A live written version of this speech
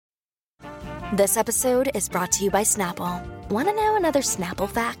This episode is brought to you by Snapple. Want to know another Snapple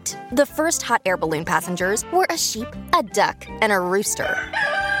fact? The first hot air balloon passengers were a sheep, a duck, and a rooster.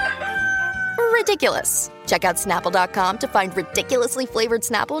 Ridiculous. Check out Snapple.com to find ridiculously flavored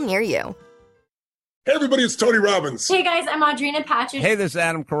Snapple near you. Hey, everybody, it's Tony Robbins. Hey, guys, I'm Audrina Patridge. Hey, this is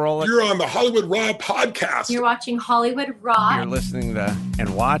Adam Carolla. You're on the Hollywood Raw podcast. You're watching Hollywood Raw. You're listening to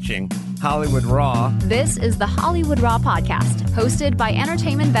and watching Hollywood Raw. This is the Hollywood Raw podcast, hosted by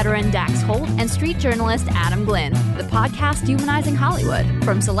entertainment veteran Dax Holt and street journalist Adam Glynn. The podcast humanizing Hollywood.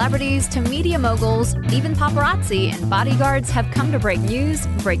 From celebrities to media moguls, even paparazzi and bodyguards have come to break news,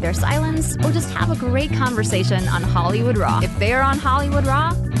 break their silence, or just have a great conversation on Hollywood Raw. If they're on Hollywood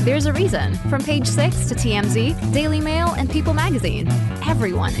Raw, there's a reason. From Page 6 to TMZ, Daily Mail, and People Magazine,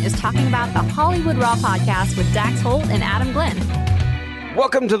 everyone is talking about the Hollywood Raw podcast with Dax Holt and Adam Glynn.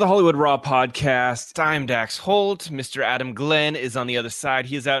 Welcome to the Hollywood Raw podcast. I'm Dax Holt. Mr. Adam Glynn is on the other side.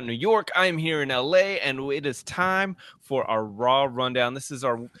 He is out in New York. I'm here in LA, and it is time for our Raw Rundown. This is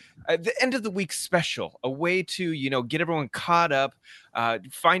our the end of the week special, a way to, get everyone caught up,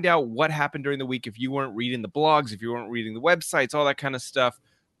 find out what happened during the week. If you weren't reading the blogs, if you weren't reading the websites, all that kind of stuff,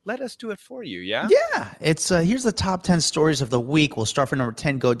 let us do it for you, yeah? Yeah. It's here's the top 10 stories of the week. We'll start from number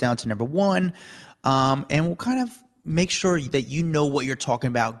 10, go down to number 1, and we'll kind of make sure that you know what you're talking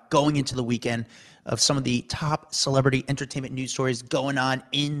about going into the weekend of some of the top celebrity entertainment news stories going on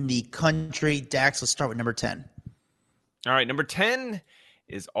in the country. Dax, let's start with number 10. All right, number 10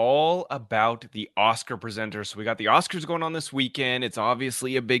 is all about the Oscar presenters. So we got the Oscars going on this weekend. It's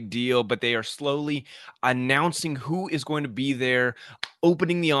obviously a big deal, but they are slowly announcing who is going to be there,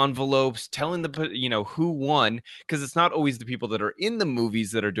 opening the envelopes, telling who won, because it's not always the people that are in the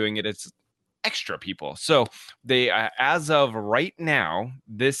movies that are doing it. It's extra people. So they, as of right now,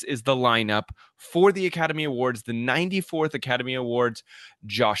 this is the lineup for the Academy Awards, the 94th Academy Awards.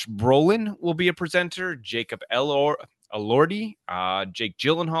 Josh Brolin will be a presenter. Jacob Elordi, Jake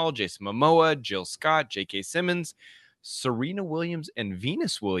Gyllenhaal, Jason Momoa, Jill Scott, J.K. Simmons, Serena Williams, and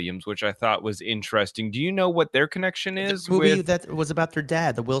Venus Williams, which I thought was interesting. Do you know what their connection is? The movie that was about their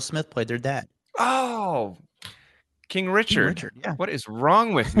dad. The Will Smith played their dad. Oh, King Richard. King Richard, yeah. What is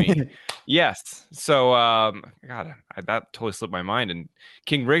wrong with me? Yes. So, that totally slipped my mind. And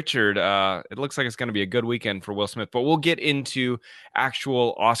King Richard, it looks like it's going to be a good weekend for Will Smith. But we'll get into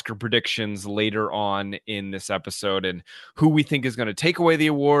actual Oscar predictions later on in this episode and who we think is going to take away the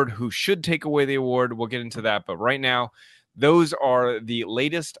award, who should take away the award. We'll get into that. But right now, those are the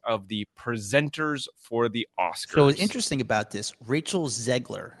latest of the presenters for the Oscars. So what's interesting about this, Rachel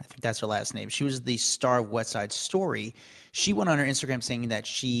Zegler, I think that's her last name. She was the star of West Side Story. She went on her Instagram saying that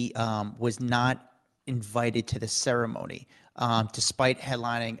she was not invited to the ceremony, despite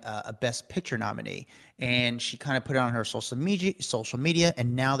headlining a Best Picture nominee. And she kind of put it on her social media,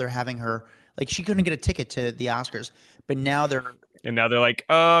 and now they're having her, like, she couldn't get a ticket to the Oscars, but now they're like,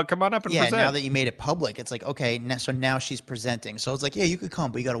 come on up and present. Yeah, now that you made it public, it's like, okay, so now she's presenting. So it's like, yeah, you could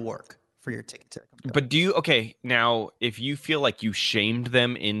come, but you got to work for your ticket to come. But now, if you feel like you shamed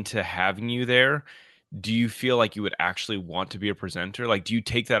them into having you there, do you feel like you would actually want to be a presenter? Like, do you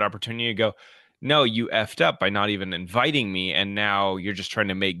take that opportunity to go, no, you effed up by not even inviting me, and now you're just trying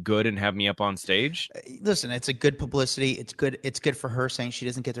to make good and have me up on stage? Listen, it's a good publicity. It's good. It's good for her, saying she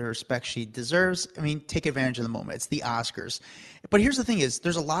doesn't get the respect she deserves. I mean, take advantage of the moment. It's the Oscars. But here's the thing is,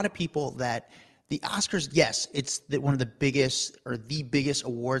 there's a lot of people that the Oscars, yes, it's one of the biggest or the biggest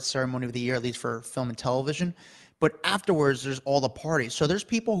award ceremony of the year, at least for film and television. But afterwards, there's all the parties. So there's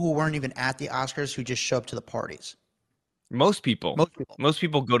people who weren't even at the Oscars who just show up to the parties. Most people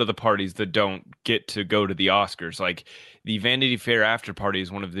go to the parties that don't get to go to the Oscars. Like, the Vanity Fair after party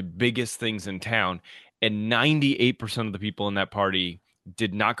is one of the biggest things in town, and 98% of the people in that party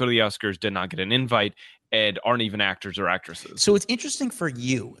did not go to the Oscars, did not get an invite, and aren't even actors or actresses. So it's interesting for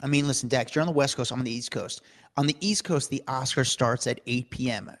you. I mean, listen, Dex, you're on the West Coast. I'm on the East Coast. On the East Coast, the Oscar starts at 8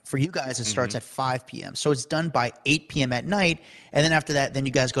 p.m. For you guys, it starts at 5 p.m. So it's done by 8 p.m. at night, and then after that, then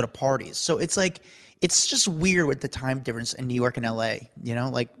you guys go to parties. So it's like, it's just weird with the time difference in New York and LA,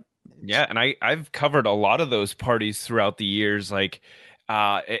 Yeah, and I've covered a lot of those parties throughout the years, and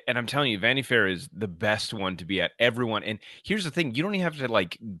I'm telling you, Vanity Fair is the best one to be at. Everyone, and here's the thing, you don't even have to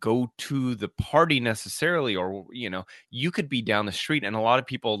go to the party necessarily, or you could be down the street, and a lot of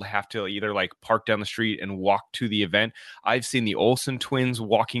people have to either park down the street and walk to the event. I've seen the Olsen twins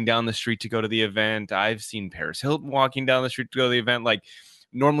walking down the street to go to the event. I've seen Paris Hilton walking down the street to go to the event.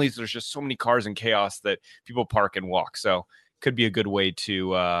 Normally there's just so many cars and chaos that people park and walk. So could be a good way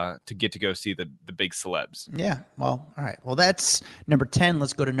to get to go see the big celebs. Yeah. Well, all right. Well, that's number 10.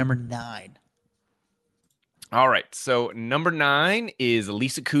 Let's go to number 9. All right. So number 9 is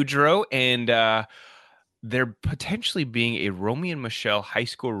Lisa Kudrow, and they're potentially being a Romeo and Michelle high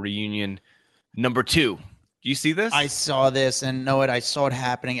school reunion number 2. Do you see this? I saw this and know it. I saw it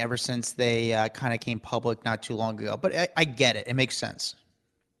happening ever since they kind of came public not too long ago. But I get it. It makes sense.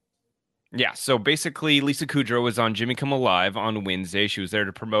 Yeah, so basically, Lisa Kudrow was on Jimmy Kimmel Live on Wednesday. She was there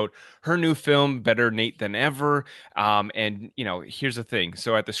to promote her new film, Better Nate Than Ever. And, here's the thing.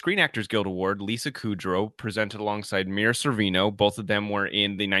 So at the Screen Actors Guild Award, Lisa Kudrow presented alongside Mira Sorvino. Both of them were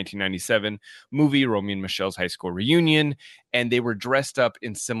in the 1997 movie Romeo and Michelle's High School Reunion, and they were dressed up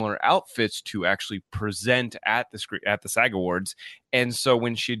in similar outfits to actually present at the SAG Awards. And so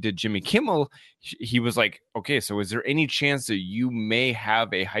when she did Jimmy Kimmel, he was like, okay, so is there any chance that you may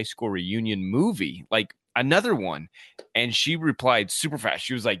have a high school reunion movie, like another one? And she replied super fast.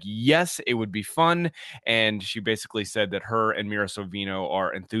 She was like, yes, it would be fun. And she basically said that her and Mira Sorvino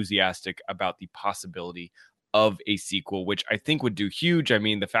are enthusiastic about the possibility of a sequel, which I think would do huge. I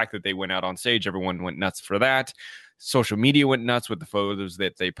mean, the fact that they went out on stage, everyone went nuts for that. Social media went nuts with the photos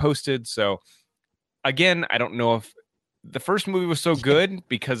that they posted. So again, I don't know if the first movie was so good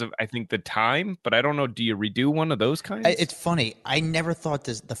because of, I think, the time, but I don't know. Do you redo one of those kinds? It's funny. I never thought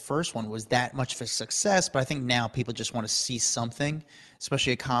the first one was that much of a success, but I think now people just want to see something,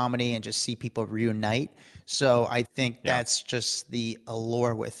 especially a comedy, and just see people reunite. So I think that's just the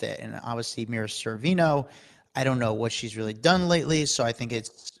allure with it. And obviously, Mira Sorvino, I don't know what she's really done lately, so I think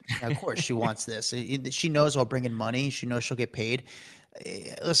it's, of course, she wants this. She knows I'll bring in money. She knows she'll get paid.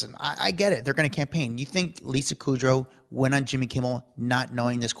 Listen, I get it. They're going to campaign. You think Lisa Kudrow went on Jimmy Kimmel not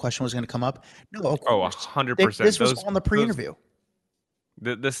knowing this question was going to come up? No, of course. 100%. This was on the pre-interview.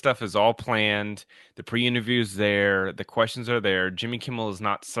 This stuff is all planned. The pre-interview's there. The questions are there. Jimmy Kimmel is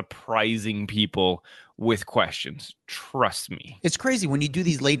not surprising people with questions. Trust me. It's crazy when you do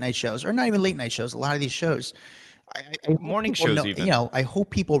these late night shows, or not even late night shows, a lot of these shows. Morning shows even. I hope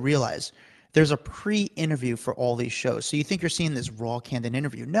people realize there's a pre-interview for all these shows. So you think you're seeing this raw, candid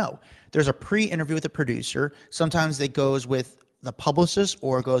interview. No, there's a pre-interview with the producer. Sometimes it goes with the publicist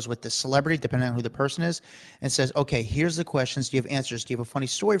or it goes with the celebrity, depending on who the person is, and says, okay, here's the questions. Do you have answers? Do you have a funny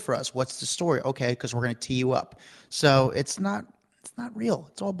story for us? What's the story? Okay, because we're going to tee you up. So it's not real.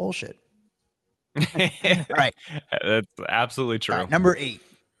 It's all bullshit. Right. That's absolutely true. Number 8.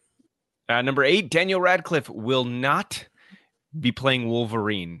 Number 8, Daniel Radcliffe will not be playing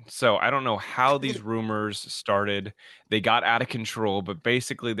Wolverine. So I don't know how these rumors started. They got out of control, but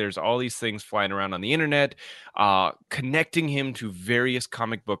basically there's all these things flying around on the internet, connecting him to various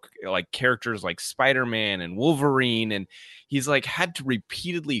comic book like characters like Spider-Man and Wolverine. And he's like had to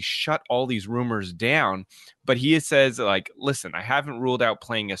repeatedly shut all these rumors down. But he says like, listen, I haven't ruled out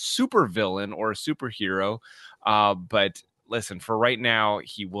playing a super villain or a superhero, but listen, for right now,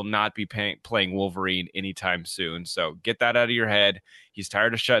 he will not be playing Wolverine anytime soon. So get that out of your head. He's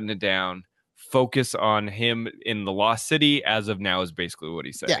tired of shutting it down. Focus on him in the Lost City as of now is basically what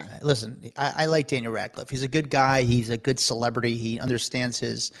he's saying. Yeah, listen, I like Daniel Radcliffe. He's a good guy. He's a good celebrity. He understands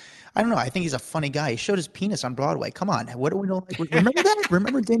his – I don't know. I think he's a funny guy. He showed his penis on Broadway. Come on. What do we know? Like, remember that?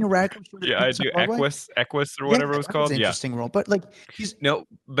 Remember Daniel Radcliffe? Yeah, I do. Equus or whatever it was called. An interesting role. But like he's – No,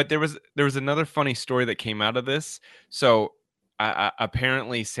 but there was another funny story that came out of this. So –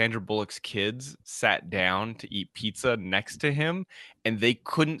 apparently Sandra Bullock's kids sat down to eat pizza next to him and they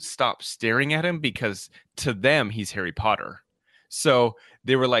couldn't stop staring at him because to them he's Harry Potter. So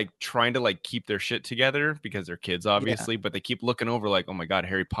they were like trying to like keep their shit together because they're kids obviously, but they keep looking over like, oh my God,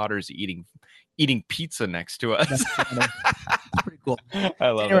 Harry Potter's eating pizza next to us. That's pretty cool. I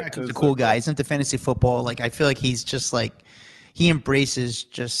love it. He's a cool guy. He's into fantasy football. Like I feel like he's just like he embraces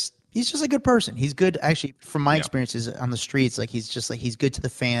he's just a good person. He's good, actually, from my experiences on the streets. Like he's good to the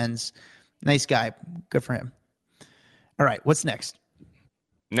fans. Nice guy. Good for him. All right, what's next?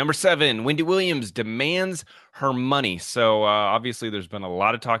 Number 7, Wendy Williams demands her money. So obviously there's been a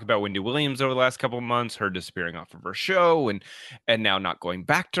lot of talk about Wendy Williams over the last couple of months, her disappearing off of her show and now not going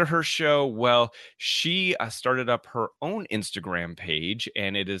back to her show. Well, she started up her own Instagram page,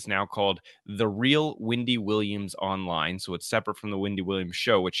 and it is now called The Real Wendy Williams Online. So it's separate from the Wendy Williams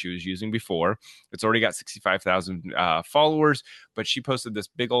show, which she was using before. It's already got 65,000 followers, but she posted this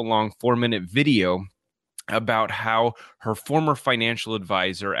big old long 4-minute video about how her former financial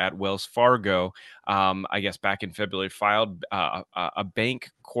advisor at Wells Fargo, I guess back in February, filed a bank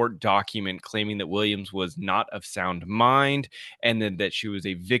court document claiming that Williams was not of sound mind and then that she was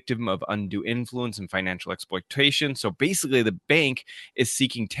a victim of undue influence and financial exploitation. So basically, the bank is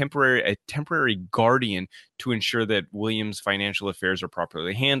seeking a temporary guardian to ensure that Williams' financial affairs are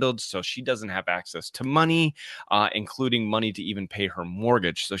properly handled. So she doesn't have access to money, including money to even pay her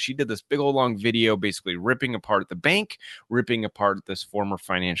mortgage. So she did this big old long video basically ripping apart the bank, ripping apart this former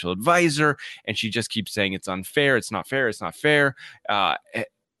financial advisor. And she just keeps saying it's unfair. It's not fair. It's not fair.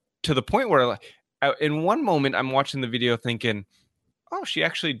 To the point where in one moment I'm watching the video thinking, oh, she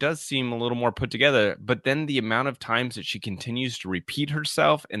actually does seem a little more put together. But then the amount of times that she continues to repeat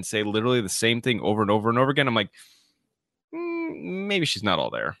herself and say literally the same thing over and over and over again, I'm like, maybe she's not all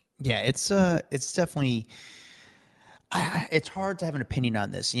there. Yeah, it's definitely. It's hard to have an opinion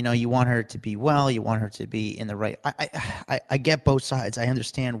on this. You know, you want her to be well, you want her to be in the right. I get both sides. I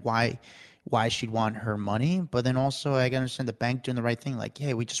understand why she'd want her money, but then also I can understand the bank doing the right thing. Like,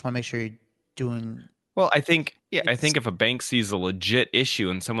 hey, we just want to make sure you're doing. Well, I think if a bank sees a legit issue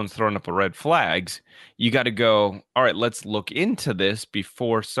and someone's throwing up the red flags, you got to go, all right, let's look into this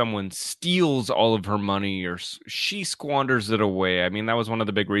before someone steals all of her money or she squanders it away. I mean, that was one of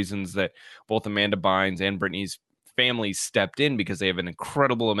the big reasons that both Amanda Bynes and Brittany's families stepped in, because they have an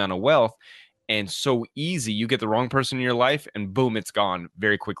incredible amount of wealth. And so easy, you get the wrong person in your life and boom, it's gone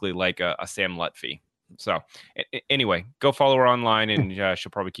very quickly, like a Sam Lutfi. So anyway, go follow her online and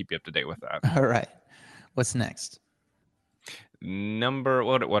she'll probably keep you up to date with that. All right. What's next? What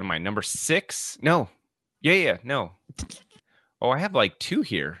am I? Number 6? No. Yeah, no. Oh, I have like 2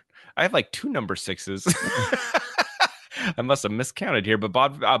 here. I have like 2 number 6s. I must have miscounted here, but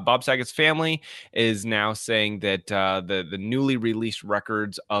Bob Saget's family is now saying that the newly released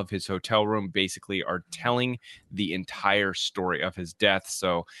records of his hotel room basically are telling the entire story of his death.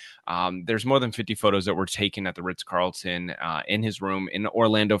 So there's more than 50 photos that were taken at the Ritz-Carlton in his room in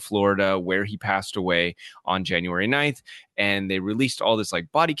Orlando, Florida, where he passed away on January 9th. And they released all this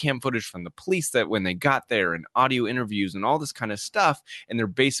like body cam footage from the police that when they got there, and audio interviews and all this kind of stuff. And they're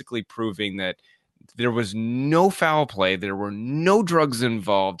basically proving that there was no foul play. There were no drugs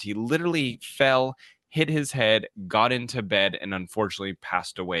involved. He literally fell, hit his head, got into bed, and unfortunately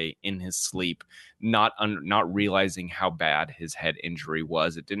passed away in his sleep, not realizing how bad his head injury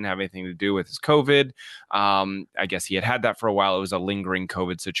was. It didn't have anything to do with his COVID. I guess he had that for a while. It was a lingering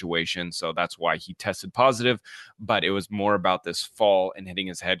COVID situation, so that's why he tested positive. But it was more about this fall and hitting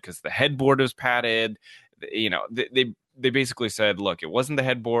his head because the headboard was padded. You know, they basically said, look, it wasn't the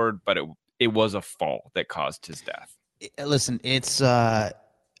headboard, but it was a fall that caused his death. Listen, it's I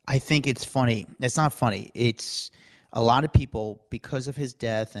think it's funny. It's not funny. It's a lot of people, because of his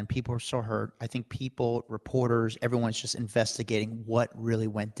death and people are so hurt. I think people, reporters, everyone's just investigating what really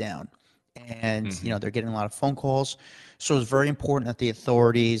went down. And, you know, they're getting a lot of phone calls. So it's very important that the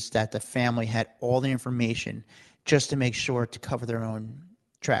authorities, that the family had all the information just to make sure to cover their own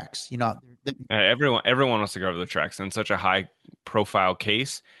tracks. You know, everyone wants to cover the tracks in such a high profile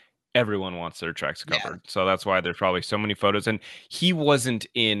case. Everyone wants their tracks covered. Yeah. So that's why there's probably so many photos. And he wasn't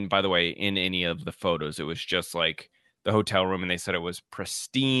in, by the way, in any of the photos. It was just like the hotel room. And they said it was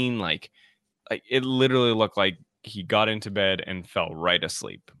pristine. Like it literally looked like he got into bed and fell right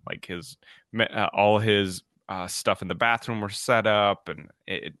asleep. Like all his stuff in the bathroom were set up. And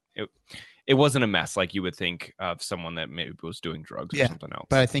it wasn't a mess like you would think of someone that maybe was doing drugs or something else.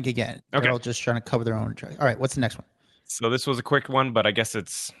 But I think, again, they're all just trying to cover their own tracks. All right, what's the next one? So this was a quick one, but I guess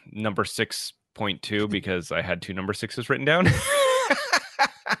it's number 6.2 because I had 2 number 6s written down.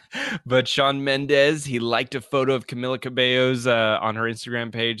 But Shawn Mendez, he liked a photo of Camila Cabello's on her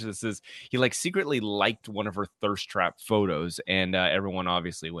Instagram page. He secretly liked one of her thirst trap photos, and everyone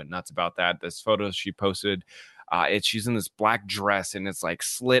obviously went nuts about that. This photo she posted, she's in this black dress, and it's like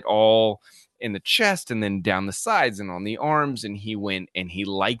slit all in the chest and then down the sides and on the arms, and he went and he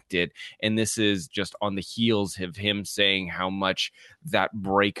liked it. And this is just on the heels of him saying how much that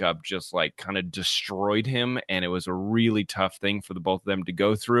breakup just like kind of destroyed him, and it was a really tough thing for the both of them to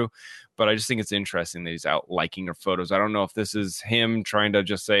go through. But I just think it's interesting that he's out liking her photos. I don't know if this is him trying to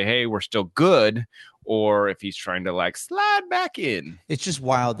just say, hey, we're still good, or if he's trying to like slide back in. It's just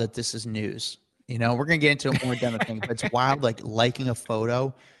wild that this is news. You know, we're gonna get into it more down the thing, but it's wild, like liking a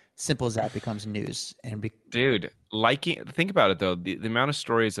photo. Simple as that becomes news. Dude, think about it though. The amount of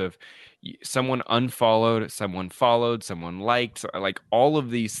stories of someone unfollowed, someone followed, someone liked, like all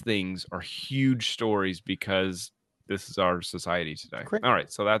of these things are huge stories because this is our society today. Great. All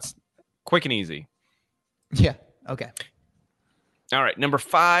right. So that's quick and easy. Yeah. Okay. All right. Number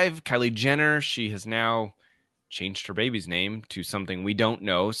 5, Kylie Jenner. She has now changed her baby's name to something we don't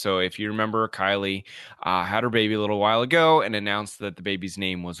know. So if you remember, Kylie had her baby a little while ago and announced that the baby's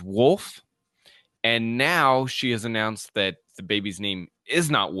name was Wolf. And now she has announced that the baby's name is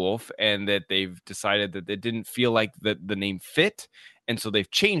not Wolf and that they've decided that it didn't feel like the name fit. And so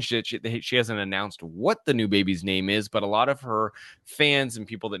they've changed it. She hasn't announced what the new baby's name is, but a lot of her fans and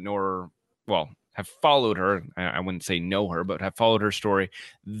people that know her, well, have followed her. I wouldn't say know her, but have followed her story.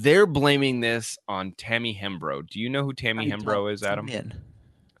 They're blaming this on Tammy Hembrow. Do you know who Tammy Hembrow is, Adam?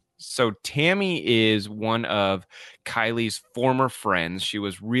 So Tammy is one of Kylie's former friends. She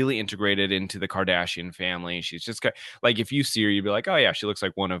was really integrated into the Kardashian family. She's just got, like, if you see her, you'd be like, oh yeah, she looks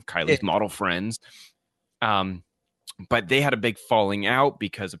like one of Kylie's model friends. But they had a big falling out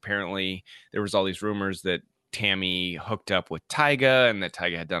because apparently there was all these rumors that Tammy hooked up with Tyga and that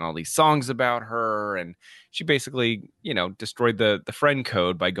Tyga had done all these songs about her. And she basically, destroyed the friend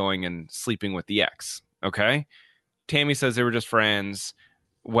code by going and sleeping with the ex. Okay. Tammy says they were just friends,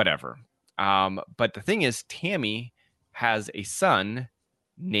 whatever. But the thing is, Tammy has a son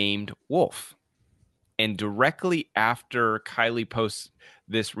named Wolf. And directly after Kylie posts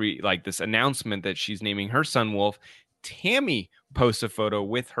this this announcement that she's naming her son Wolf, Tammy posts a photo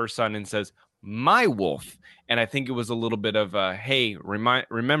with her son and says, "My Wolf." And I think it was a little bit of a, hey,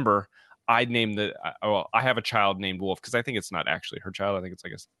 remember, I named I have a child named Wolf, because I think it's not actually her child. I think it's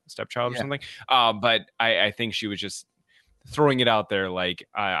like a stepchild or something. But I think she was just throwing it out there like,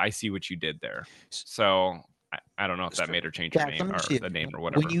 I see what you did there. So I don't know if that made her change her name or the name or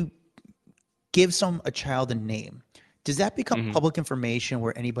whatever. When you give a child a name, does that become public information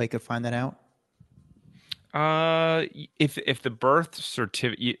where anybody could find that out? If the birth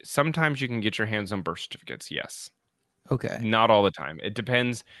certificate, sometimes you can get your hands on birth certificates. Yes. Okay. Not all the time. It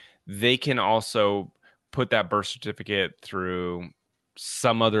depends. They can also put that birth certificate through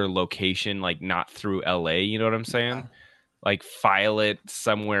some other location, like not through LA. You know what I'm saying? Yeah. Like file it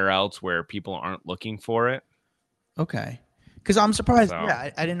somewhere else where people aren't looking for it. Okay. Because I'm surprised.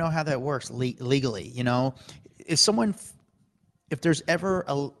 Yeah, I didn't know how that works legally. If there's ever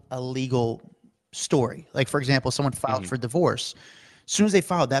a legal story, like for example, someone filed for divorce, as soon as they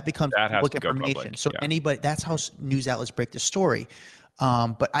file, that becomes public information. So anybody, that's how news outlets break the story.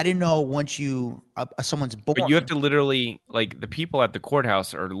 But I didn't know once someone's born. But you have to literally, like, the people at the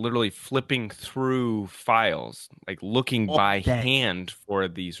courthouse are literally flipping through files, like looking by hand for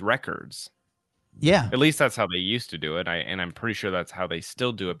these records. Yeah. At least that's how they used to do it. And I'm pretty sure that's how they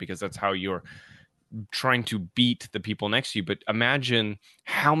still do it, because that's how you're trying to beat the people next to you. But imagine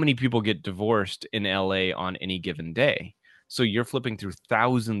how many people get divorced in LA on any given day. So you're flipping through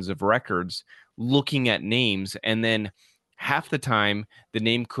thousands of records, looking at names, and then half the time the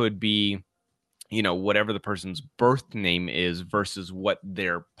name could be, whatever the person's birth name is versus what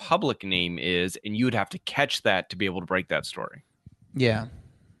their public name is. And you would have to catch that to be able to break that story. Yeah.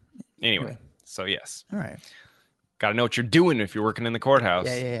 Anyway. So yes. All right. Got to know what you're doing if you're working in the courthouse.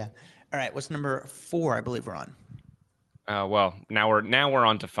 Yeah. All right. What's number 4? I believe we're on. Well, now we're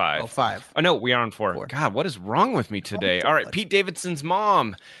on to 5. Oh, 5. Oh no, we are on 4. God, what is wrong with me today? All right, Pete Davidson's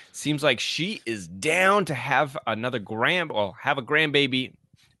mom seems like she is down to have a grandbaby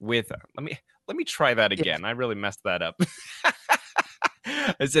with. Let me try that again. I really messed that up.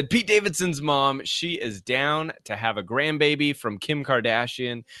 I said Pete Davidson's mom, she is down to have a grandbaby from Kim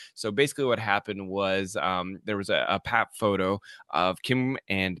Kardashian. So basically what happened was there was a pap photo of Kim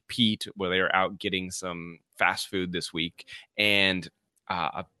and Pete where they were out getting some fast food this week. And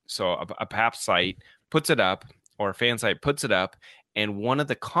so a pap site puts it up, or a fan site puts it up. And one of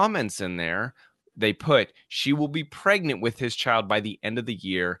the comments in there, they put, she will be pregnant with his child by the end of the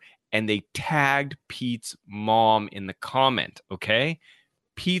year. And they tagged Pete's mom in the comment, okay?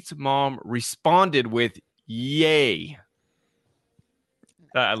 Pete's mom responded with, yay.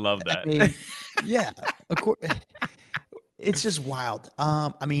 I love that. Yeah, of course. It's just wild.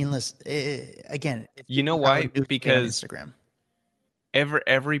 Listen, again. You know why? Because Instagram.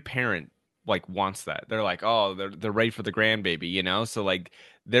 Every parent wants that. They're like, oh, they're ready for the grandbaby, So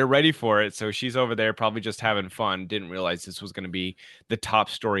they're ready for it. So she's over there probably just having fun. Didn't realize this was going to be the top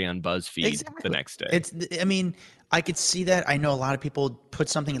story on BuzzFeed the next day. I could see that. I know a lot of people put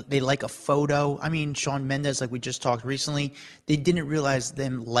something, they like a photo. Shawn Mendez, like we just talked recently, they didn't realize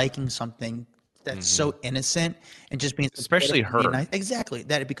them liking something that's so innocent and just being, especially her. Nice. Exactly.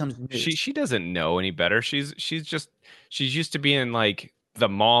 That it becomes news. She doesn't know any better. She's used to being like the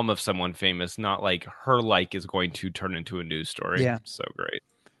mom of someone famous, not like her is going to turn into a news story. Yeah. So great.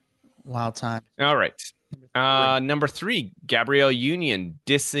 Wild time. All right. Number 3, Gabrielle Union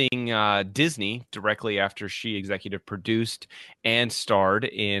dissing Disney directly after she executive produced and starred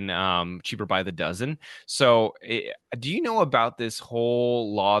in Cheaper by the Dozen. So, do you know about this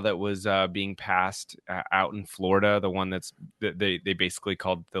whole law that was being passed out in Florida? The one that they basically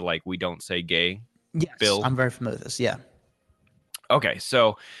called the we don't say gay Yes, bill. I'm very familiar with this. Yeah. Okay,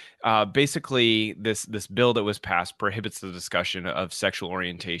 so basically, this bill that was passed prohibits the discussion of sexual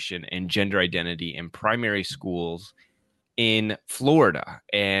orientation and gender identity in primary schools in Florida.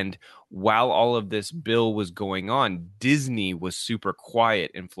 And while all of this bill was going on, Disney was super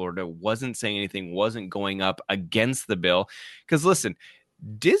quiet in Florida, wasn't saying anything, wasn't going up against the bill. Because listen,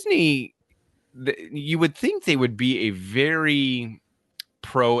 Disney, you would think they would be a very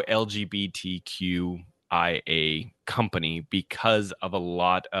pro LGBTQIA company because of a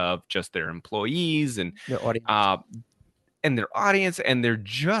lot of just their employees and Their audience. their audience, and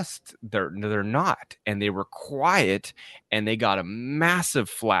they're not, and they were quiet, and they got a massive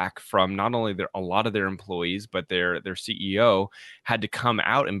flack from not only a lot of their employees, but their CEO had to come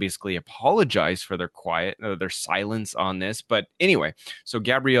out and basically apologize for their silence on this. But anyway, so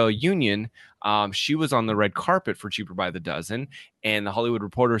Gabrielle Union, she was on the red carpet for Cheaper by the Dozen, and the Hollywood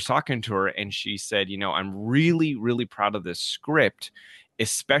Reporter was talking to her, and she said, I'm really, really proud of this script,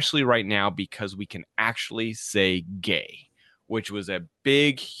 especially right now because we can actually say gay, which was a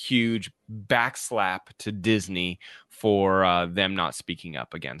big, huge backslap to Disney for them not speaking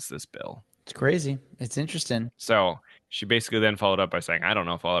up against this bill. It's crazy. It's interesting. So she basically then followed up by saying, I don't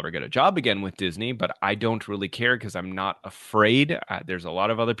know if I'll ever get a job again with Disney, but I don't really care because I'm not afraid. There's a lot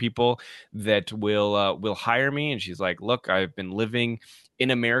of other people that will hire me. And she's like, look, I've been living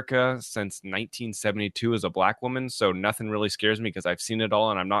in America since 1972 as a Black woman. So nothing really scares me because I've seen it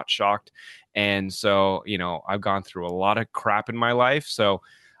all and I'm not shocked. And so, I've gone through a lot of crap in my life. So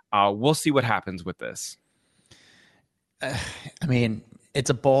we'll see what happens with this. I mean, it's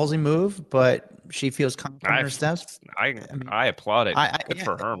a ballsy move, but she feels confident in her steps. I applaud it. Good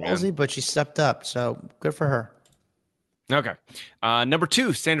for her, ballsy, man. but she stepped up, so good for her. Okay. Number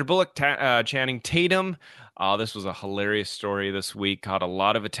 2, Sandra Bullock, Channing Tatum. This was a hilarious story this week, caught a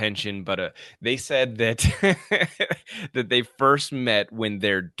lot of attention, but they said that that they first met when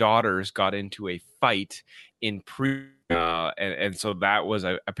their daughters got into a fight in and so that was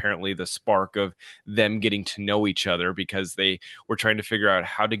apparently the spark of them getting to know each other, because they were trying to figure out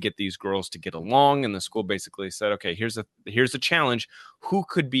how to get these girls to get along. And the school basically said, okay, here's a challenge. Who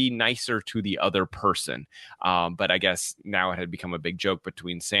could be nicer to the other person? But I guess now it had become a big joke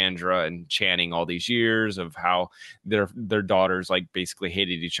between Sandra and Channing all these years of how their daughters basically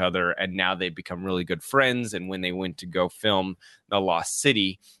hated each other. And now they've become really good friends. And when they went to go film The Lost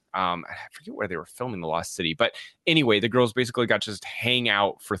City, I forget where they were filming The Lost City, but anyway, the girls basically got to just hang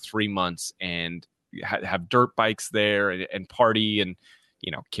out for 3 months and have dirt bikes there and party and,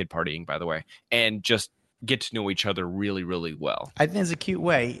 kid partying, by the way, and just get to know each other really, really well. I think it's a cute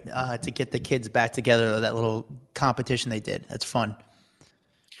way to get the kids back together, that little competition they did. That's fun.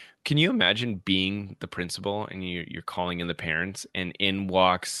 Can you imagine being the principal and you're calling in the parents, and in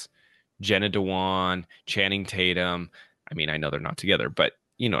walks Jenna Dewan, Channing Tatum? I mean, I know they're not together, but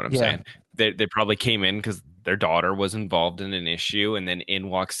you know what I'm saying? They probably came in because their daughter was involved in an issue, and then in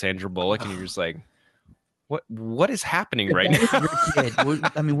walks Sandra Bullock, and you're just like, what is happening right now?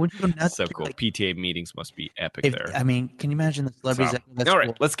 I mean, wouldn't you go nuts? So cool. PTA meetings must be epic there. I mean, can you imagine the celebrities? All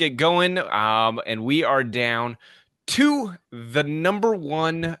right, let's get going. And we are down to the number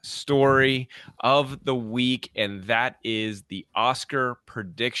 1 story of the week, and that is the Oscar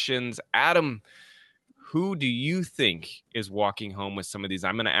predictions. Adam, who do you think is walking home with some of these?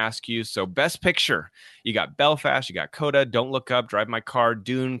 I'm going to ask you. So Best Picture, you got Belfast, you got Coda, Don't Look Up, Drive My Car,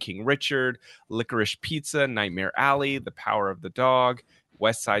 Dune, King Richard, Licorice Pizza, Nightmare Alley, The Power of the Dog,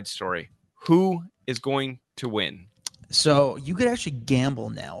 West Side Story. Who is going to win? So you could actually gamble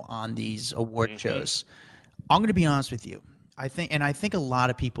now on these award shows. I'm going to be honest with you. I think a lot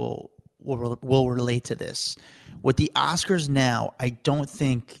of people will relate to this. With the Oscars now, I don't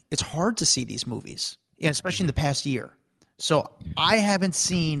think it's hard to see these movies. Yeah, especially in the past year. So I haven't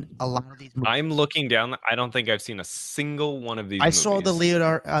seen a lot of these movies. I'm looking down. I don't think I've seen a single one of these movies. I saw the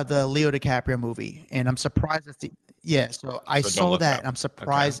Leo DiCaprio movie, and I'm surprised so I saw that, and I'm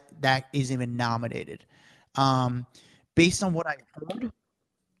surprised that isn't even nominated. Based on what I heard.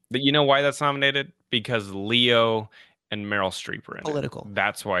 But you know why that's nominated? Because Leo and Meryl Streep are in political. It.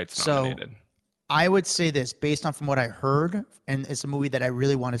 That's why it's nominated. So I would say this, based on from what I heard, and it's a movie that I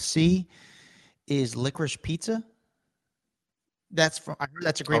really want to see, is Licorice Pizza. I heard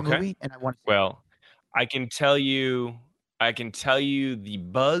that's a great movie, and I want to see Well, I can tell you the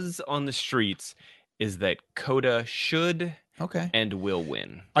buzz on the streets is that Coda should and will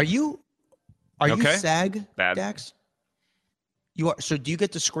win. Are you SAG, That- Dax? You are. So do you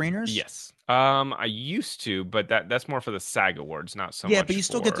get the screeners? Yes. I used to, but that's more for the SAG Awards, not so much. Yeah, but you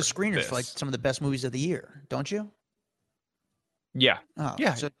still get the for screeners for like this. some of the best movies of the year, don't you? Yeah. Oh,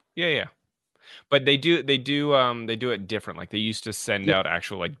 Yeah. so- Yeah. But they do it different. Like they used to send out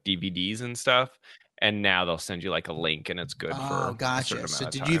actual like DVDs and stuff, and now they'll send you like a link, and it's good for a gotcha. certain So amount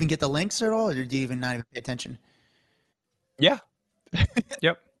of did time. you even get the links at all, or did you even not even pay attention? Yeah.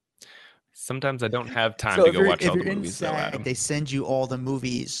 Yep. Sometimes I don't have time So to if go you're- watch if all the you're in movies, though, SAG, Adam. they send you all the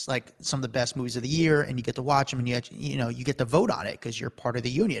movies, like some of the best movies of the year, and you get to watch them, and you get to vote on it because you're part of the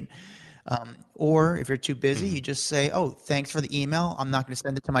union. Or if you're too busy, you just say, "Oh, thanks for the email. I'm not going to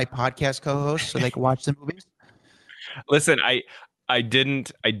send it to my podcast co-host so they can watch the movies." Listen, I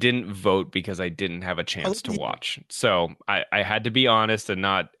didn't vote because I didn't have a chance to watch. So I had to be honest and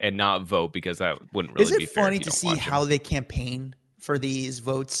not vote because that wouldn't really Is be it fair. funny if you to don't see watch how them. they campaign for these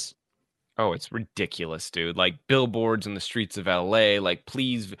votes? Oh, it's ridiculous, dude. Like billboards in the streets of LA, like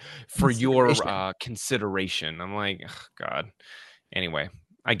please for your consideration. I'm like, ugh, God. Anyway,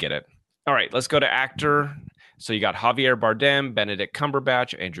 I get it. All right, let's go to actor. So you got Javier Bardem, Benedict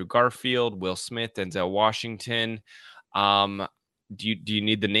Cumberbatch, Andrew Garfield, Will Smith, Denzel Washington. Do you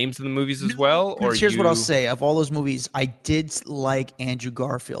need the names of the movies as well? Or Here's what I'll say. Of all those movies, I did like Andrew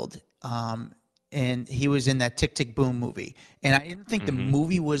Garfield. And he was in that Tick, Tick, Boom movie. And I didn't think the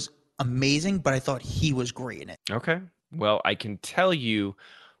movie was amazing, but I thought he was great in it. Okay. Well, I can tell you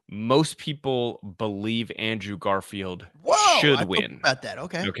most people believe Andrew Garfield should win. About that.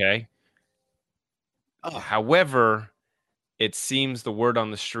 Okay. Okay. Oh. However, it seems the word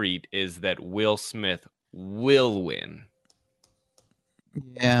on the street is that Will Smith will win.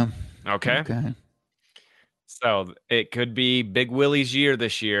 Yeah. Okay. So it could be Big Willie's year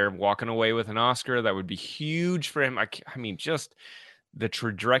this year, walking away with an Oscar. That would be huge for him. I mean, just the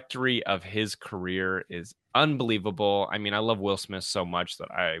trajectory of his career is unbelievable. I mean, I love Will Smith so much that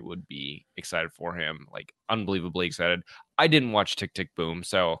I would be excited for him, like unbelievably excited. I didn't watch Tick, Tick, Boom,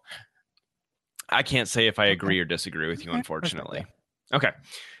 so I can't say if I agree or disagree with you, unfortunately. Okay.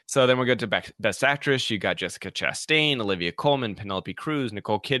 So then we'll go to Best Actress. You got Jessica Chastain, Olivia Colman, Penelope Cruz,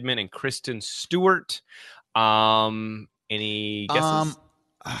 Nicole Kidman, and Kristen Stewart. Any guesses?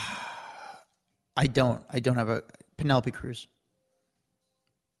 I don't have a Penelope Cruz.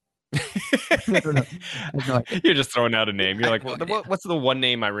 You're just throwing out a name. You're like, what's the one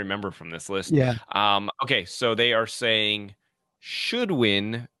name I remember from this list? Yeah. Okay, so they are saying should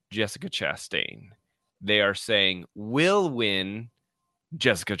win Jessica Chastain. They are saying will win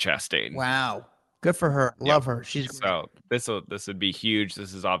Jessica Chastain. Wow. Good for her. Love her. She's great. So this would be huge.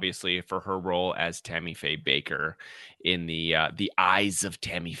 This is obviously for her role as Tammy Faye Baker in the Eyes of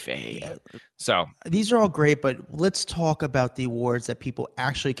Tammy Faye. Yeah. So these are all great, but let's talk about the awards that people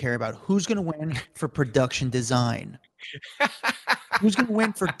actually care about. Who's going to win for production design? Who's going to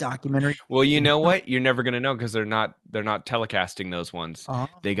win for documentary? Well, you know what? You're never going to know because they're not telecasting those ones.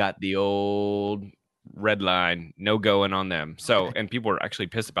 They got the old red line, no going on them. So and people are actually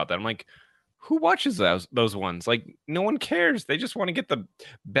pissed about that. I'm like, who watches those ones? Like, no one cares. They just want to get the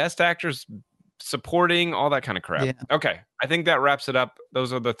best actors supporting, all that kind of crap. Yeah. Okay, I think that wraps it up.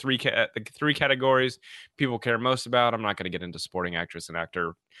 Those are the three categories people care most about. I'm not going to get into supporting actress and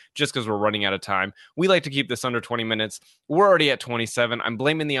actor just because we're running out of time. We like to keep this under 20 minutes. We're already at 27. I'm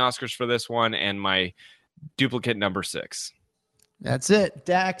blaming the Oscars for this one and my duplicate number 6. That's it,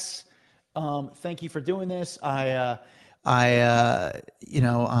 Dax. Thank you for doing this. I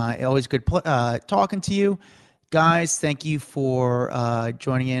always good talking to you guys. Thank you for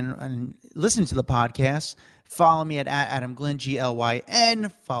joining in and listening to the podcast. Follow me at Adam Glynn,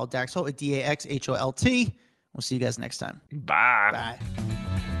 GLYN. Follow Dax Holt at DAXHOLT. We'll see you guys next time. Bye. Bye.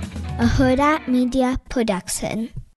 A Huda Media Production.